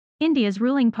India's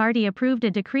ruling party approved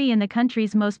a decree in the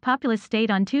country's most populous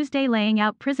state on Tuesday laying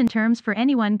out prison terms for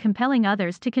anyone compelling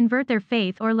others to convert their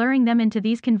faith or luring them into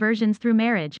these conversions through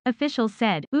marriage, officials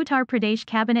said. Uttar Pradesh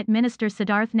Cabinet Minister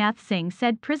Siddharth Nath Singh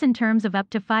said prison terms of up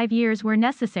to 5 years were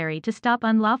necessary to stop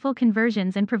unlawful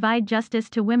conversions and provide justice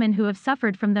to women who have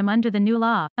suffered from them under the new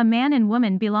law. A man and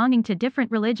woman belonging to different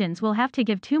religions will have to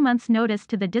give 2 months' notice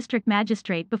to the district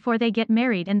magistrate before they get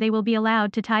married, and they will be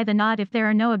allowed to tie the knot if there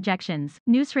are no objections.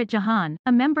 Nusrat Jahan,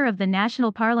 a member of the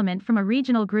national parliament from a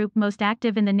regional group most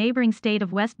active in the neighboring state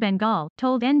of West Bengal,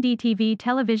 told NDTV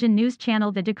television news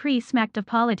channel the decree smacked of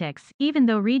politics. Even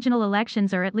though regional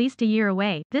elections are at least a year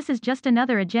away, this is just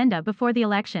another agenda before the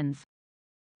elections.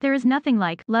 There is nothing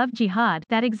like love jihad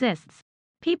that exists.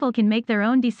 People can make their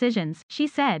own decisions, she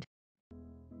said.